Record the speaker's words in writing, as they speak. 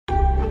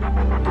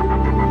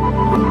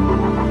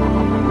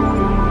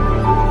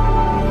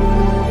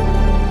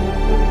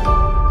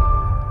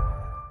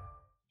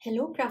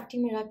Crafty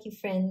Meraki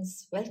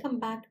friends, welcome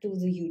back to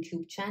the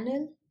YouTube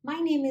channel. My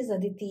name is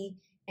Aditi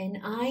and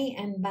I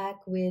am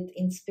back with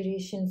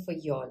inspiration for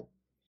y'all.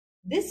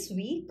 This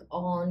week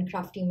on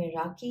Crafty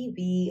Meraki,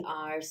 we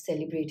are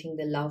celebrating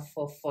the love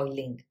for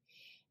foiling.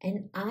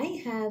 And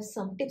I have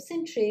some tips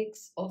and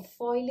tricks of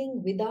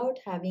foiling without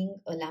having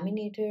a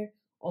laminator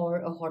or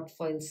a hot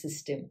foil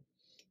system.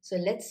 So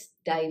let's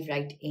dive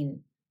right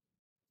in.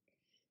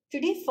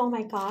 Today for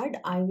my card,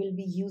 I will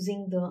be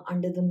using the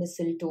Under the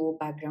Mistletoe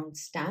background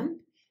stamp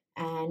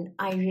and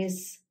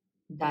iris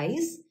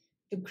dies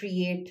to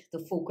create the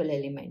focal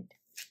element.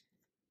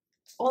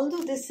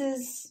 Although this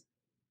is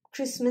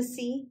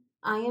Christmassy,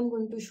 I am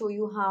going to show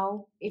you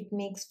how it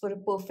makes for a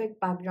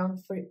perfect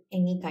background for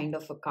any kind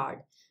of a card.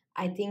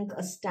 I think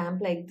a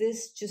stamp like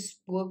this just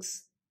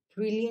works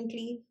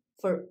brilliantly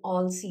for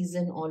all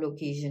season, all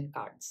occasion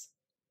cards.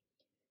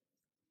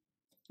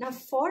 Now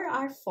for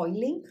our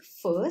foiling,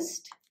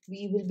 first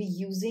we will be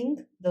using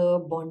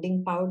the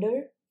bonding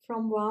powder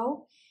from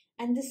WOW,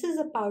 and this is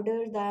a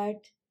powder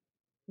that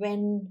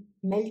when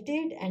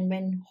melted and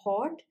when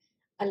hot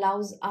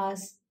allows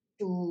us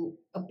to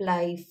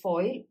apply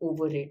foil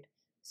over it.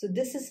 So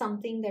this is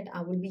something that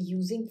I will be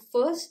using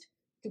first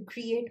to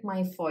create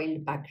my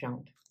foiled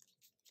background.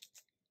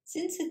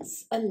 Since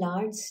it's a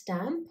large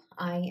stamp,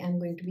 I am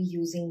going to be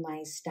using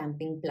my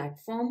stamping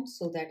platform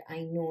so that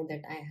I know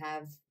that I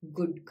have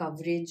good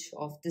coverage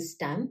of the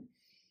stamp.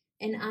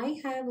 And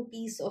I have a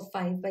piece of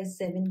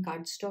 5x7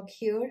 cardstock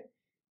here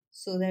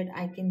so that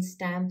I can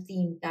stamp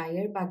the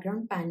entire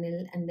background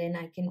panel and then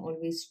I can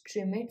always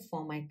trim it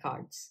for my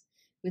cards.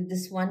 With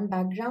this one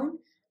background,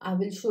 I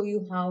will show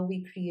you how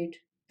we create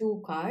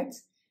two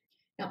cards.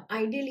 Now,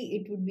 ideally,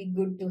 it would be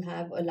good to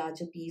have a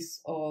larger piece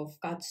of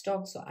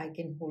cardstock so I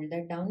can hold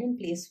that down in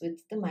place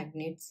with the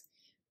magnets,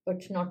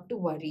 but not to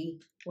worry.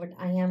 What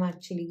I am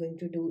actually going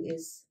to do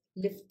is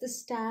lift the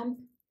stamp,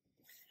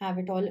 have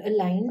it all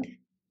aligned,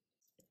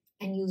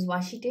 and use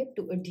washi tape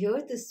to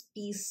adhere this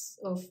piece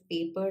of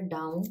paper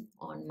down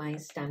on my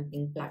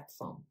stamping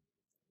platform.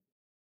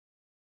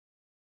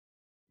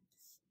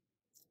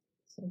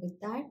 So with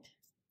that,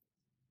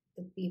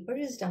 the paper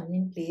is down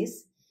in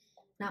place.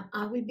 Now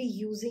I will be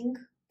using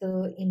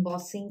the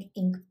embossing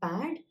ink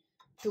pad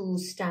to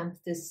stamp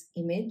this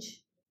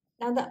image.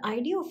 Now the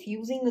idea of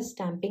using a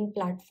stamping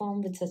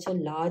platform with such a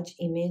large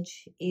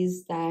image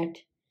is that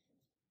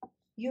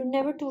you're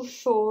never too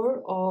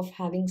sure of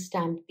having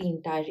stamped the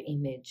entire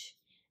image.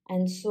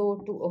 And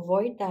so to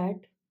avoid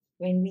that,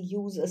 when we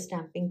use a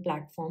stamping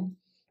platform,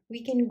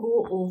 we can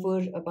go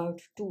over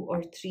about 2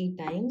 or 3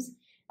 times,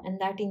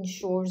 and that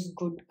ensures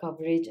good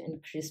coverage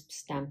and crisp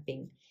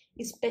stamping,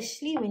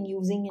 especially when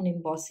using an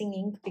embossing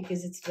ink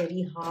because it's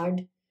very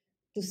hard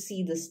to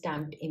see the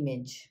stamped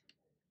image.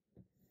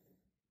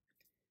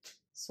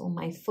 So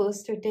my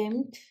first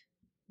attempt,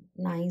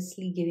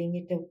 nicely giving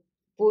it a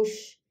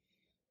push,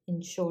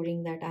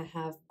 ensuring that I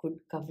have good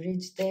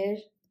coverage there.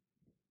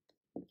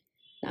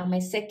 Now my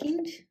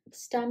second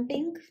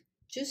stamping,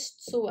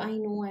 just so I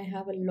know I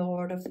have a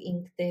lot of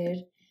ink there,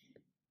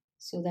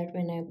 so that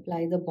when I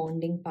apply the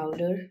bonding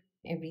powder,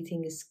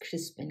 everything is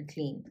crisp and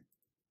clean.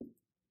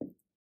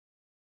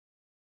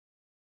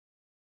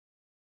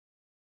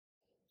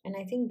 And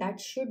I think that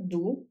should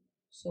do.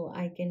 So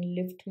I can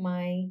lift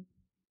my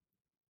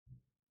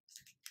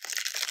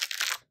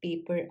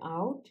paper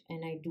out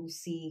and I do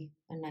see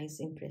a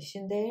nice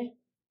impression there.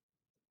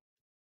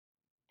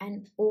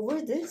 And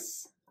over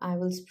this, I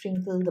will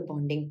sprinkle the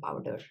bonding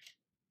powder.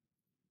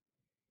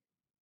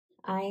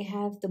 I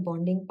have the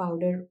bonding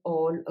powder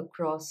all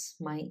across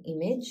my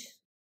image.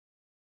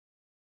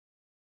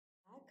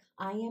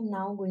 I am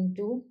now going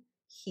to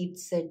heat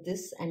set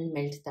this and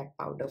melt that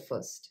powder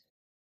first.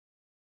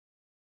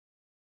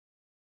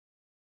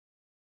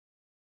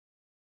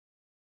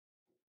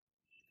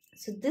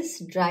 So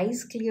this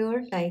dries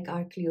clear like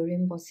our clear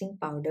embossing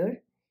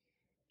powder,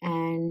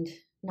 and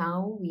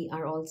now we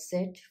are all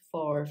set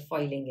for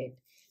foiling it.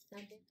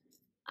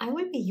 I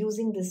will be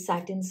using the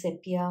Satin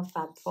Sepia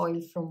fab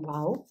foil from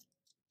WOW,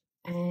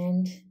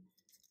 and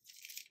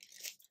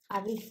I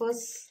will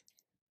first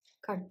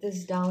cut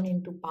this down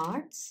into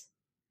parts,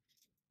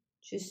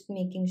 just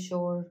making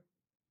sure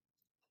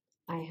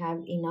I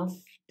have enough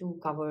to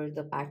cover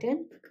the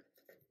pattern.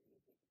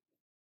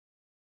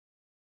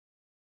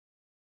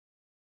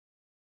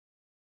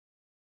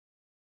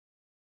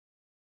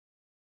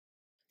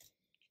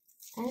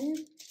 And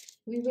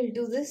we will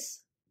do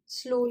this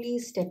slowly,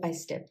 step by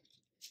step.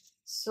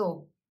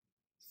 So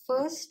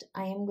first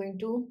I am going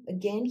to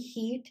again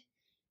heat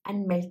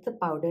and melt the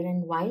powder,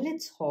 and while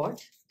it's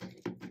hot,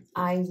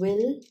 I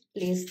will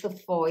place the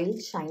foil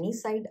shiny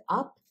side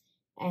up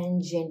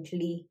and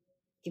gently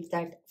give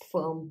that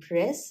firm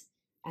press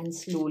and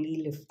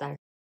slowly lift that.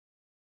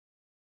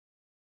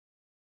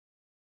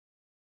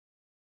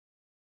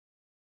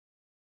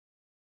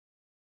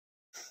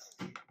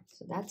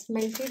 So that's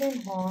melted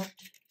and hot.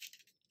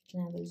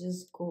 And I will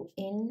just go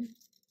in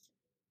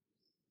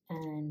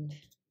and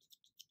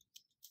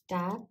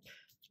tap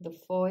the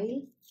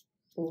foil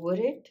over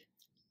it.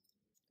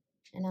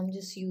 And I'm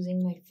just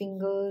using my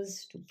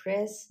fingers to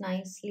press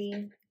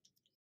nicely.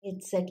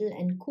 It settle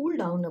and cool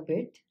down a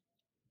bit.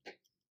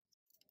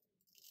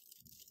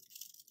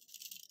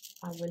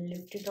 I will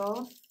lift it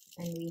off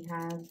and we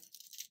have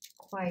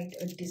quite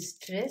a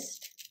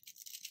distressed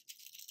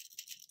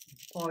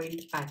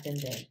foiled pattern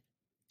there.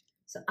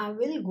 So I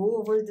will go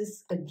over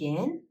this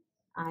again.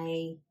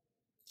 I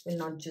will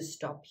not just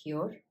stop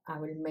here. I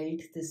will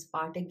melt this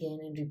part again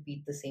and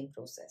repeat the same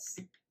process.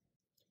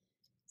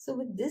 So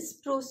with this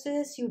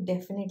process, you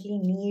definitely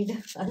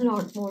need a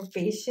lot more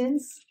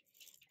patience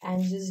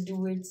and just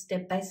do it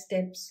step by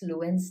step,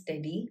 slow and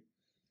steady.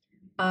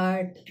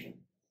 But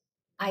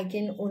I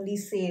can only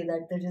say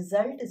that the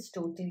result is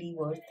totally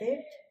worth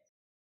it.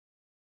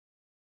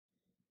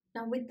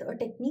 Now with a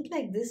technique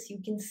like this,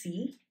 you can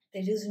see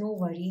there is no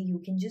worry.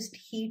 You can just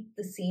heat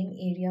the same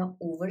area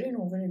over and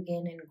over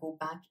again and go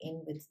back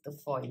in with the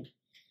foil.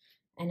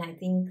 And I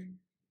think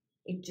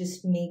it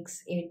just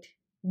makes it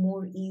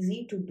more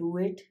easy to do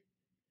it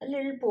a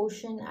little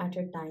portion at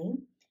a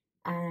time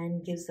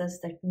and gives us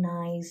that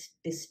nice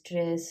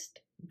distressed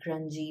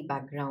grungy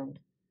background.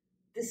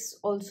 This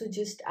also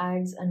just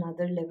adds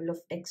another level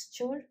of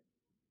texture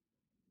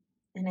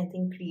and I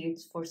think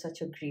creates for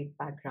such a great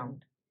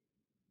background.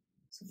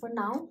 So for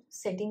now,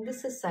 setting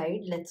this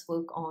aside, let's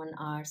work on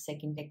our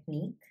second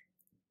technique.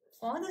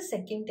 For the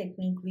second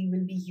technique, we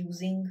will be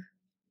using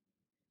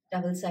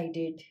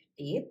double-sided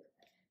tape.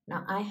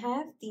 Now I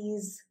have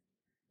these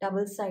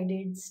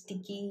double-sided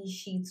sticky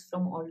sheets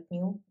from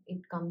Altnew.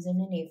 It comes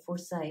in an A4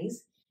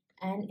 size,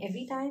 and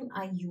every time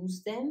I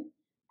use them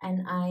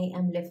and I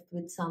am left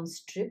with some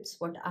strips,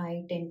 what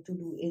I tend to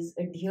do is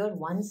adhere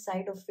one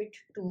side of it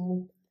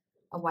to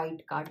a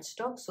white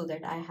cardstock so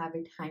that I have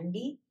it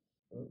handy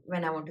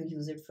when I want to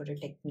use it for a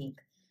technique.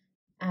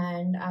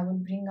 And I will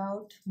bring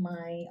out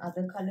my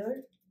other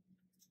color,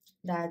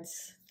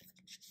 that's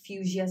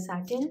Fuschia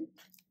Satin,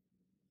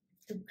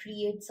 to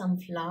create some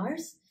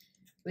flowers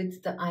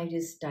with the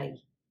iris dye.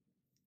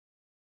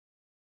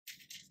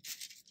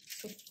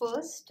 So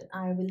first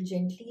I will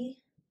gently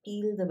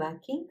peel the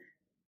backing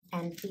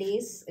and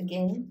place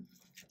again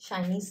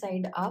shiny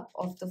side up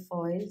of the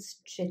foil,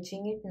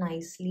 stretching it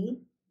nicely.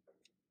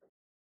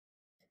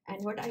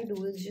 And what I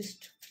do is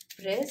just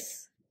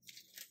press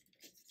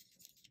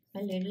a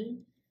little.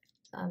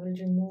 So I will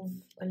remove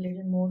a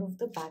little more of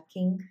the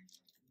backing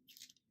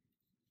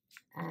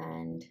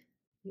and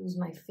use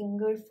my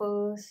finger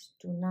first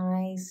to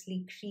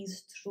nicely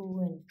crease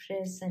through and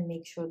press and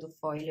make sure the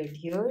foil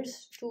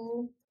adheres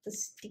to the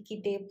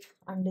sticky tape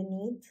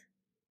underneath,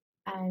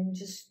 and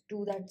just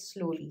do that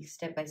slowly,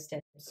 step by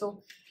step.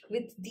 So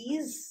with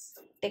these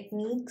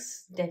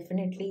techniques,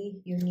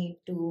 definitely you need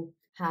to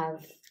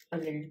have a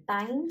little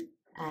time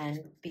and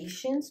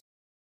patience.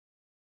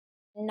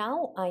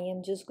 Now I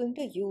am just going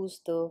to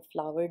use the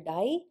flower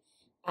die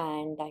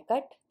and I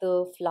cut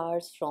the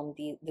flowers from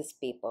this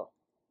paper.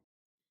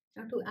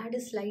 Now to add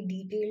a slight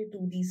detail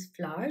to these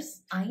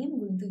flowers, I am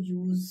going to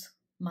use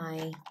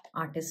my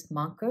artist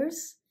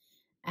markers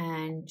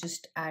and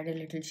just add a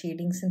little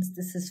shading. Since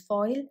this is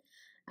foil,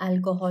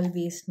 alcohol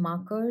based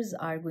markers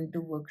are going to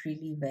work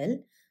really well.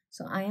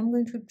 So I am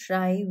going to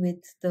try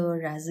with the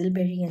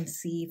raspberry and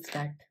see if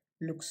that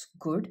looks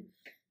good.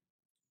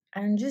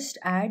 And just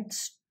add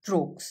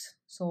strokes,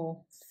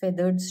 so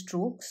feathered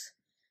strokes,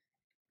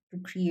 to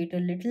create a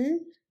little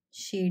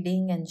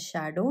shading and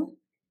shadow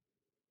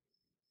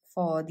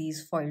for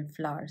these foiled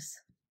flowers.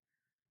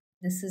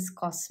 This is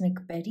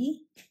Cosmic Berry,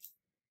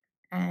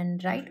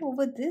 and right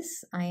over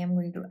this I am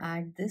going to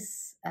add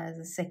this as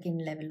a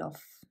second level of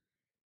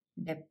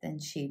depth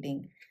and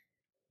shading.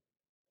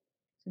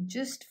 So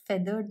just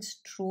feathered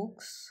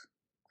strokes,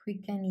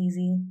 quick and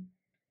easy,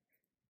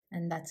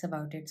 and that's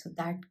about it. So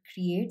that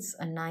creates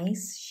a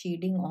nice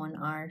shading on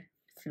our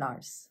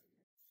flowers.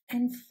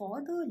 And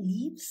for the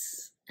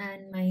leaves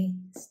and my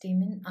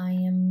stamen, I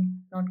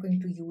am not going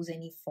to use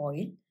any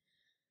foil.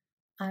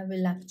 I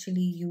will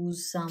actually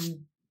use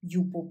some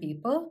Yupo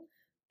paper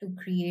to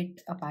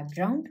create a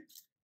background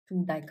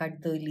to die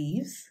cut the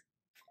leaves.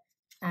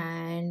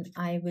 And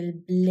I will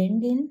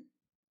blend in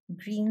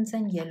greens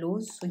and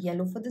yellows. So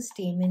yellow for the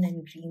stamen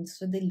and greens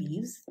for the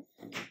leaves.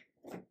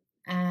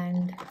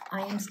 And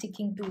I am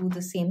sticking to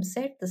the same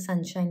set, the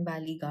Sunshine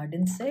Valley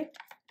Garden set.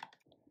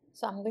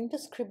 So I'm going to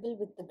scribble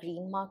with the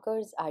green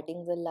markers,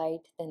 adding the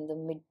light, then the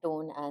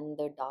mid-tone and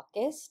the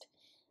darkest,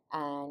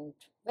 and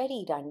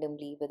very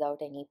randomly without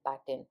any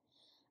pattern.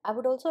 I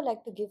would also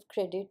like to give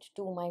credit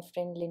to my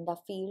friend Linda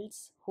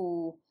Fields,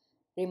 who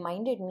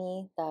reminded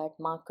me that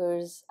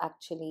markers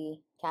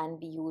actually can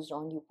be used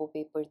on Yupo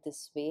paper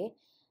this way,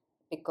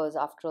 because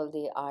after all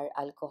they are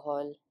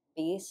alcohol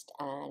based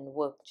and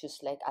work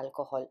just like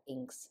alcohol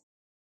inks.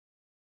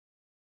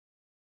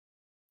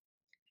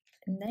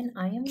 And then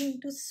I am going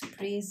to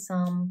spray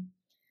some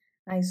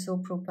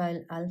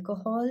isopropyl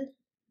alcohol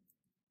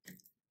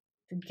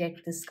to get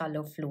this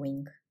color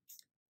flowing.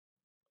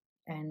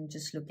 And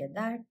just look at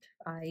that.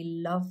 I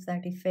love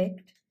that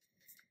effect.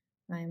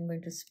 I am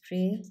going to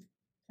spray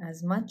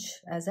as much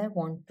as I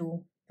want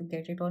to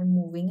get it all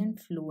moving and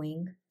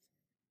flowing.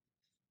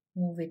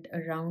 move it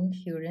around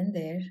here and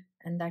there,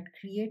 and that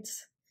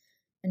creates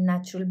a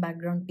natural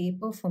background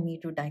paper for me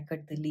to die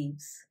cut the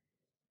leaves.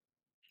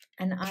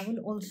 And I will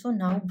also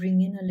now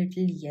bring in a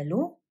little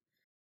yellow.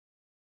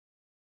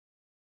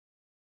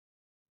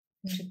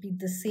 Repeat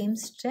the same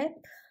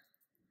step.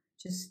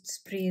 Just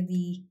spray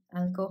the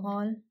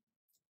alcohol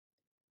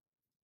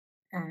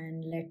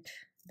and let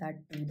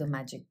that do the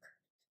magic.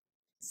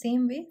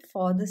 Same way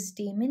for the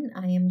stamen,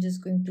 I am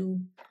just going to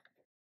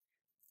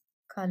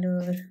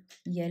color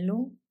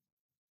yellow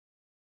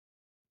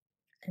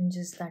and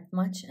just that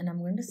much, and I'm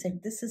going to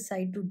set this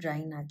aside to dry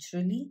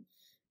naturally,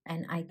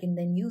 and I can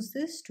then use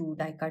this to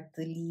die cut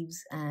the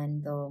leaves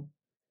and the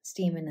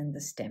stamen and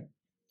the stem.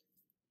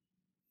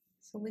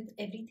 So with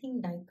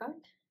everything die cut,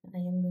 I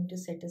am going to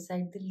set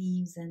aside the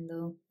leaves and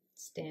the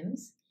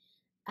stems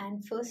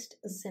and first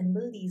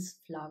assemble these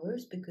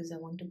flowers because I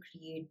want to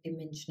create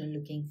dimensional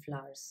looking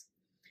flowers.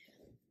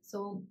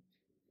 So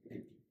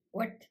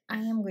what I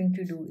am going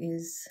to do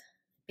is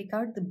pick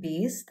out the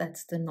base,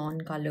 that's the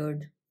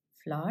non-colored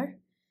flower,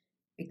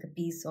 pick a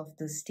piece of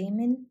the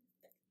stamen.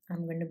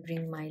 I'm going to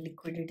bring my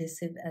liquid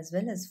adhesive as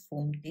well as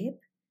foam tape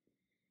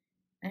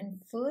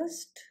and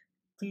first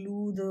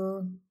glue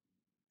the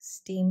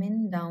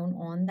stamen down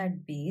on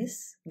that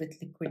base with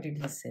liquid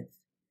adhesive.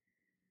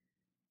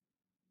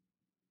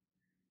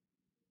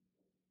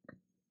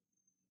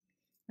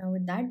 Now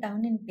with that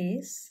down in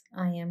place,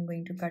 I am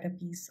going to cut a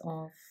piece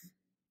of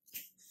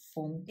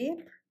foam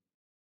tape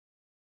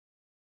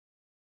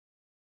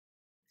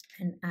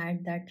and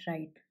add that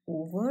right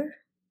over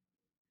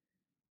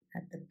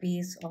at the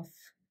base of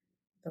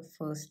the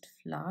first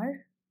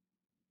flower.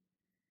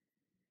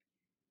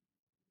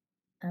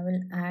 I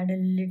will add a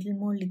little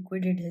more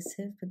liquid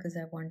adhesive because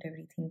I want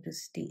everything to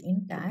stay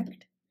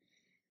intact.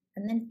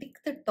 And then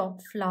pick the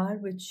top flower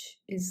which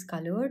is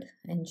colored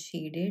and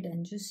shaded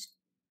and just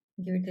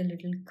give it a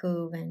little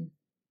curve and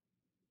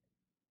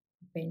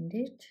bend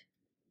it.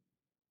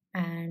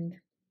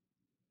 And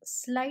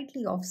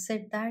slightly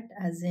offset that,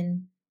 as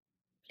in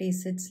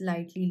place it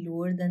slightly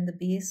lower than the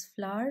base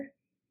flower,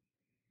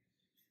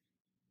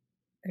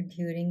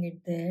 adhering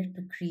it there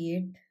to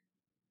create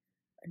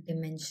a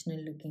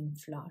dimensional looking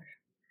flower.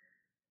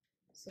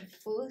 So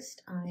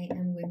first I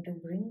am going to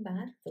bring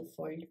back the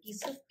foiled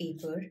piece of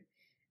paper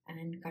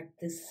and cut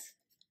this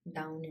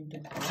down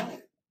into half.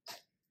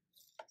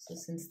 So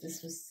since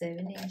this was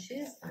 7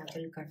 inches, I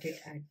will cut it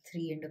at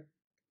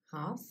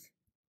 3.5.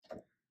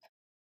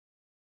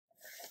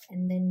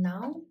 And then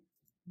now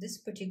this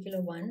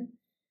particular one,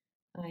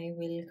 I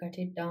will cut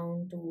it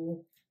down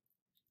to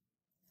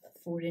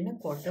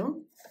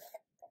 4.25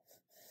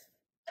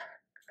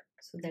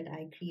 so that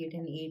I create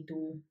an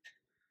A2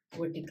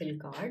 vertical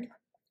card.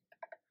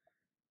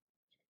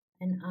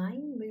 And I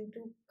am going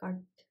to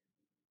cut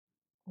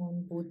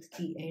on both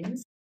the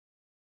ends.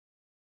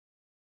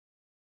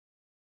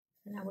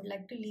 And I would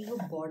like to leave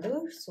a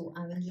border, so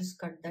I will just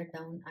cut that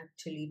down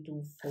actually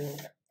to 4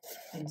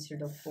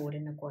 instead of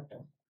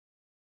 4.25.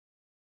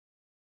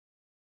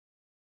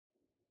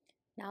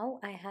 Now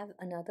I have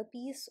another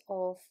piece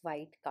of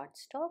white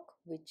cardstock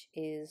which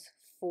is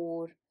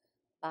 4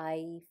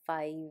 by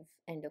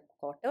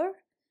 5.25,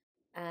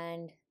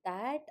 and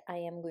that I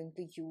am going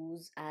to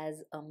use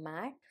as a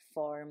mat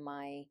for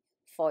my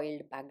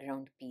foiled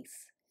background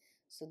piece.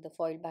 So the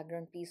foiled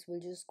background piece will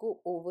just go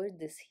over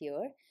this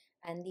here,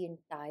 and the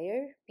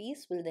entire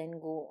piece will then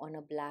go on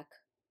a black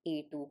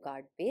A2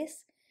 card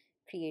base,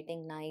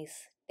 creating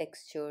nice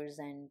textures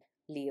and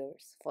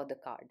layers for the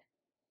card.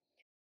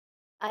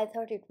 I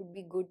thought it would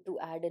be good to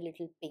add a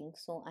little pink,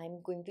 so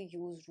I'm going to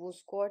use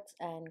rose quartz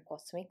and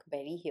cosmic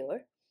berry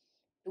here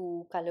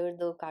to color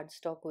the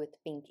cardstock with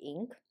pink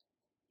ink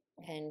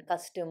and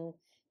custom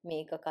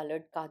make a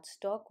colored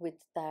cardstock with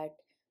that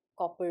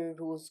copper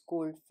rose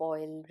gold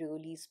foil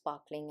really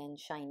sparkling and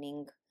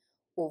shining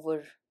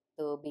over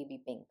the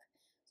baby pink.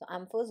 So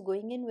I'm first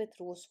going in with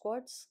rose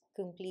quartz,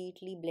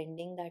 completely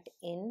blending that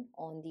in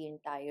on the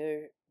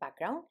entire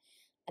background,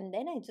 and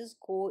then I just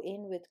go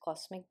in with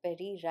cosmic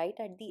berry right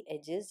at the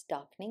edges,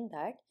 darkening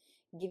that,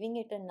 giving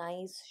it a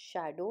nice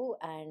shadow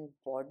and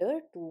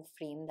border to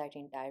frame that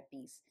entire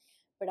piece.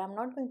 But I'm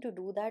not going to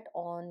do that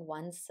on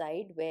one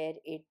side where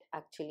it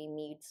actually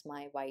meets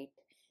my white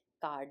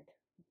card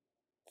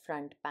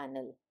front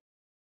panel.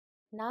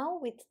 Now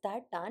with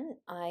that done,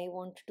 I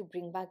want to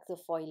bring back the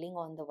foiling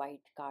on the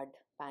white card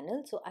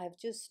panel. So I've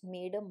just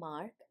made a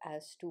mark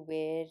as to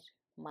where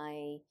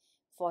my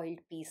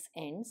foiled piece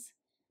ends.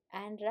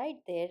 And right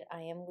there,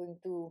 I am going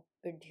to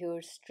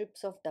adhere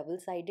strips of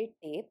double-sided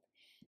tape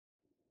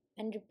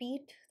and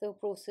repeat the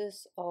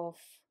process of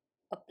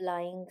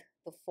applying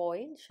the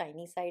foil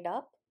shiny side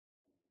up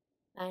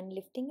and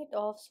lifting it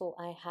off so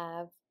I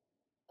have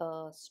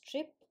a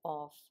strip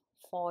of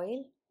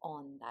foil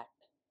on that.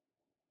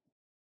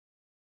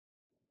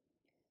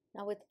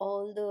 Now with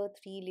all the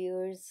 3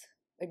 layers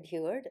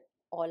adhered,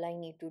 all I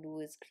need to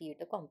do is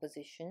create a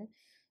composition.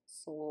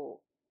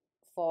 So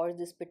for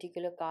this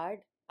particular card,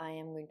 I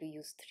am going to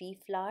use 3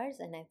 flowers,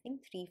 and I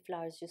think 3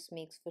 flowers just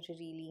makes for a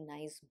really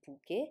nice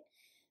bouquet.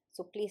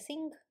 So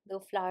placing the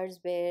flowers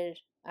where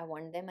I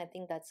want them, I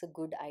think that's a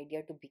good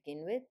idea to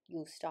begin with.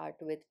 You start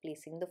with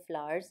placing the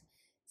flowers,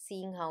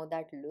 seeing how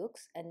that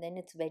looks, and then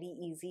it's very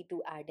easy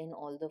to add in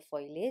all the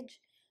foliage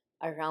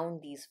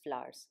around these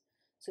flowers.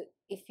 So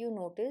if you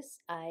notice,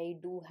 I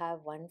do have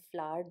one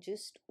flower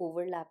just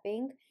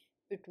overlapping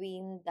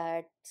between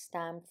that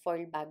stamped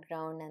foil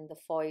background and the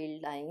foil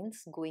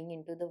lines going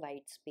into the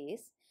white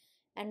space.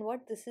 And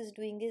what this is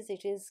doing is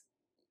it is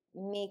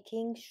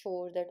making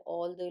sure that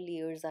all the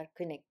layers are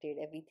connected,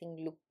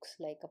 everything looks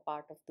like a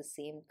part of the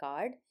same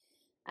card.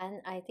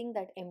 And I think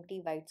that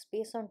empty white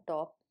space on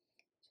top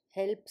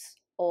helps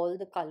all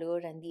the color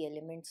and the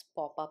elements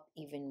pop up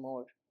even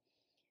more.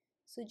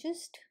 So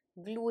just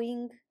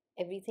gluing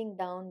everything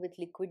down with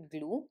liquid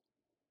glue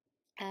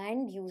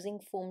and using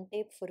foam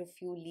tape for a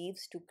few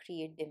leaves to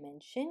create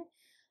dimension,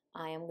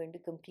 I am going to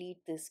complete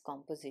this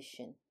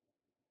composition.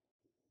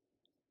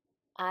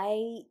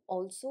 I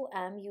also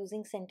am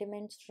using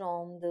sentiments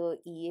from the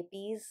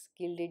EAP's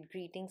Gilded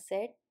Greeting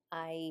set.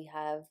 I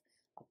have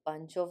a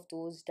bunch of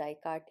those die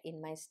cut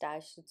in my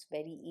stash, so it's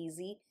very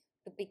easy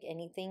to pick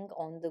anything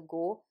on the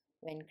go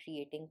when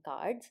creating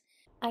cards.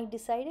 I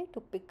decided to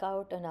pick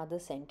out another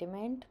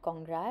sentiment,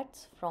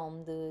 congrats,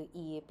 from the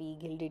EAP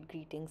Gilded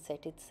Greeting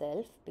set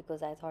itself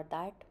because I thought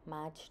that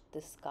matched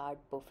this card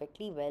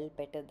perfectly well,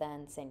 better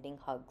than sending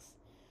hugs.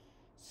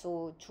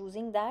 So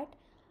choosing that,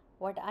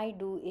 what I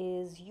do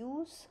is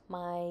use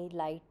my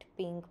light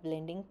pink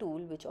blending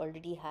tool, which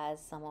already has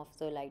some of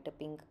the lighter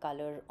pink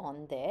color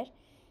on there,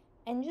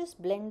 and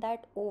just blend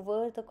that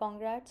over the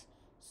congrats.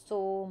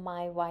 So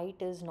my white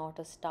is not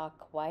a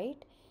stark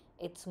white,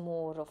 it's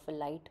more of a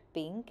light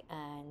pink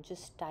and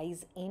just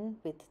ties in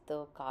with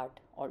the card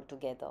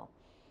altogether.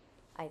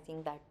 I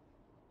think that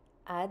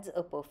adds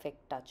a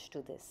perfect touch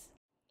to this.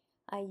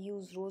 I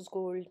use rose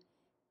gold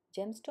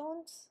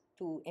gemstones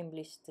to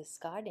embellish this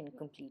card and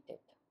complete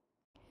it.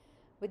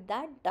 With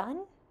that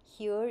done,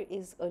 here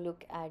is a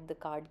look at the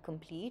card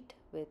complete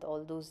with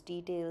all those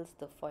details,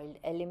 the foiled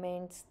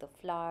elements, the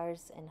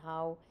flowers, and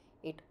how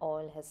it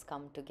all has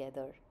come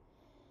together.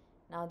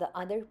 Now the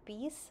other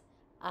piece,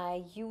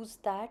 I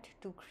used that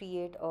to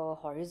create a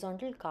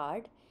horizontal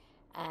card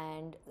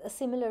and a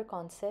similar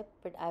concept,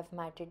 but I've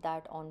matted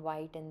that on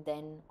white and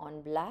then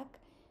on black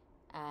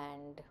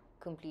and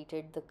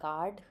completed the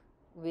card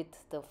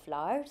with the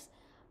flowers.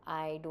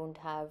 I don't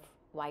have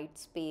white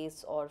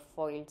space or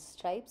foiled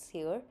stripes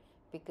here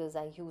because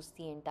I use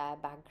the entire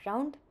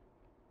background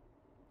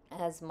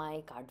as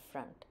my card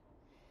front.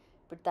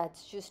 But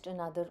that's just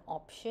another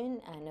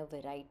option and a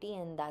variety,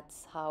 and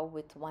that's how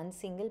with one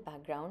single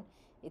background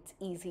it's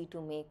easy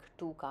to make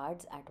two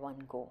cards at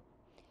one go.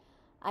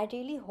 I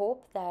really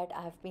hope that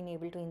I've been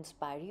able to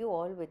inspire you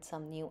all with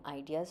some new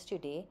ideas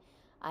today.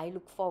 I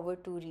look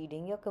forward to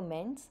reading your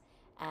comments,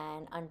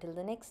 and until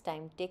the next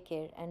time, take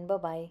care and bye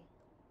bye.